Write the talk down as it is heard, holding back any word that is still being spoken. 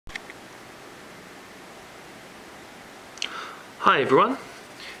Hi everyone,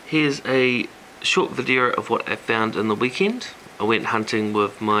 here's a short video of what I found in the weekend. I went hunting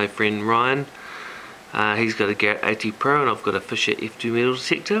with my friend Ryan. He's got a Garrett 80 Pro and I've got a Fisher F2 metal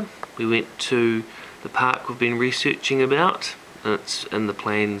detector. We went to the park we've been researching about, and it's in the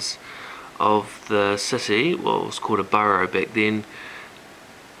plains of the city. Well, it was called a borough back then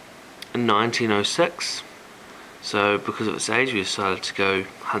in 1906. So because of its age we decided to go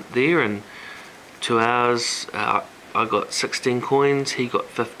hunt there, and 2 hours. I got 16 coins, he got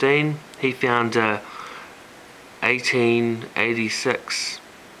 15. He found a 1886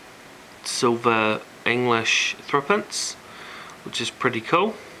 silver English threepence, which is pretty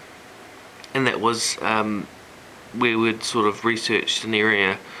cool. And that was where we'd sort of researched an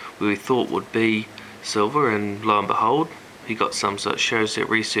area where we thought would be silver, and lo and behold, he got some, so it shows that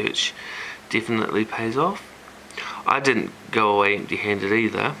research definitely pays off. I didn't go away empty-handed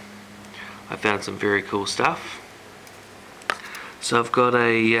either. I found some very cool stuff. So I've got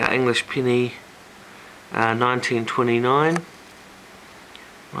a English penny,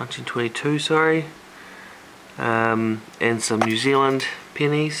 1922, sorry, and some New Zealand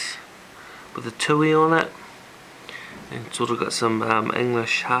pennies with a tui on it, and sort of got some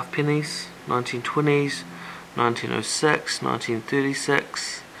English half pennies, 1920s, 1906,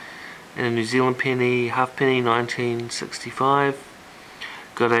 1936, and a New Zealand penny, half penny, 1965.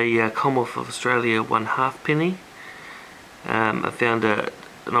 Got a Commonwealth of Australia 1 half penny. I found an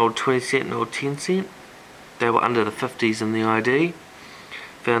old 20 cent and an old 10 cent. They were under the 50s in the ID.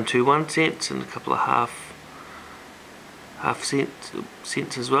 Found 2 1 cents and a couple of half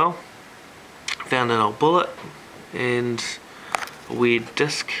cents as well. Found an old bullet and a weird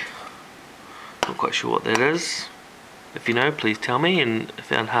disc. Not quite sure what that is. If you know, please tell me. And I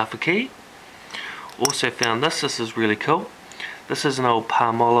found half a key. Also found this. This is really cool. This is an old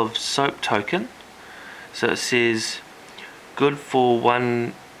Palmolive soap token. So it says good for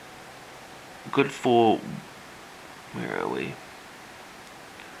where are we?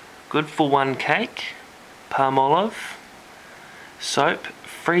 Good for 1 cake, Palmolive soap,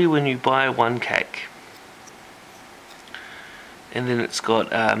 free when you buy 1 cake. And then it's got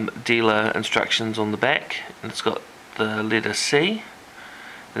dealer instructions on the back, and it's got the letter C,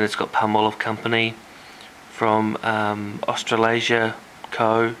 and it's got Palmolive Company from Australasia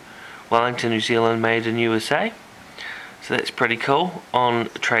Co, Wellington, New Zealand, made in U.S.A. So that's pretty cool. On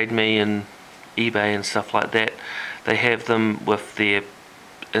Trade Me and eBay and stuff like that, they have them with their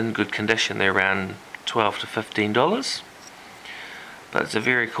in good condition. They're around $12 to $15. But it's a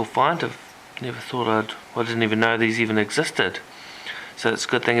very cool find. I've never thought I didn't even know these even existed. So it's a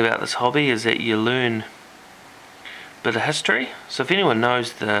good thing about this hobby is that you learn a bit of history. So if anyone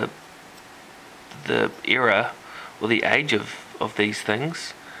knows the era or the age of these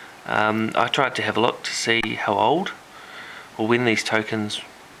things, I tried to have a look to see how old or when these tokens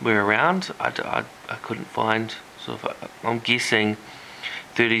were around. I couldn't find. Sort of, I'm guessing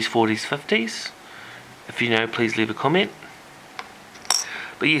 30s, 40s, 50s. If you know, please leave a comment.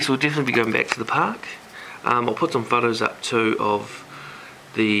 But yes, we'll definitely be going back to the park. I'll put some photos up too of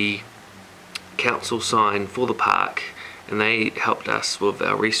the council sign for the park, and they helped us with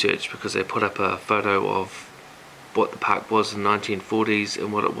our research because they put up a photo of what the park was in the 1940s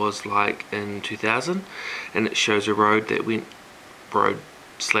and what it was like in 2000, and it shows a road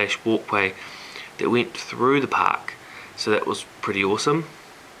slash walkway that went through the park, so that was pretty awesome.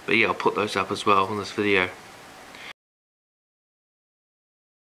 But yeah, I'll put those up as well in this video.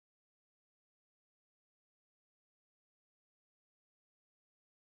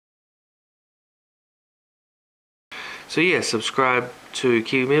 So yeah, subscribe to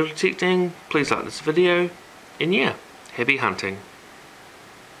Kiwi Metal Detecting, please like this video, and yeah, happy hunting.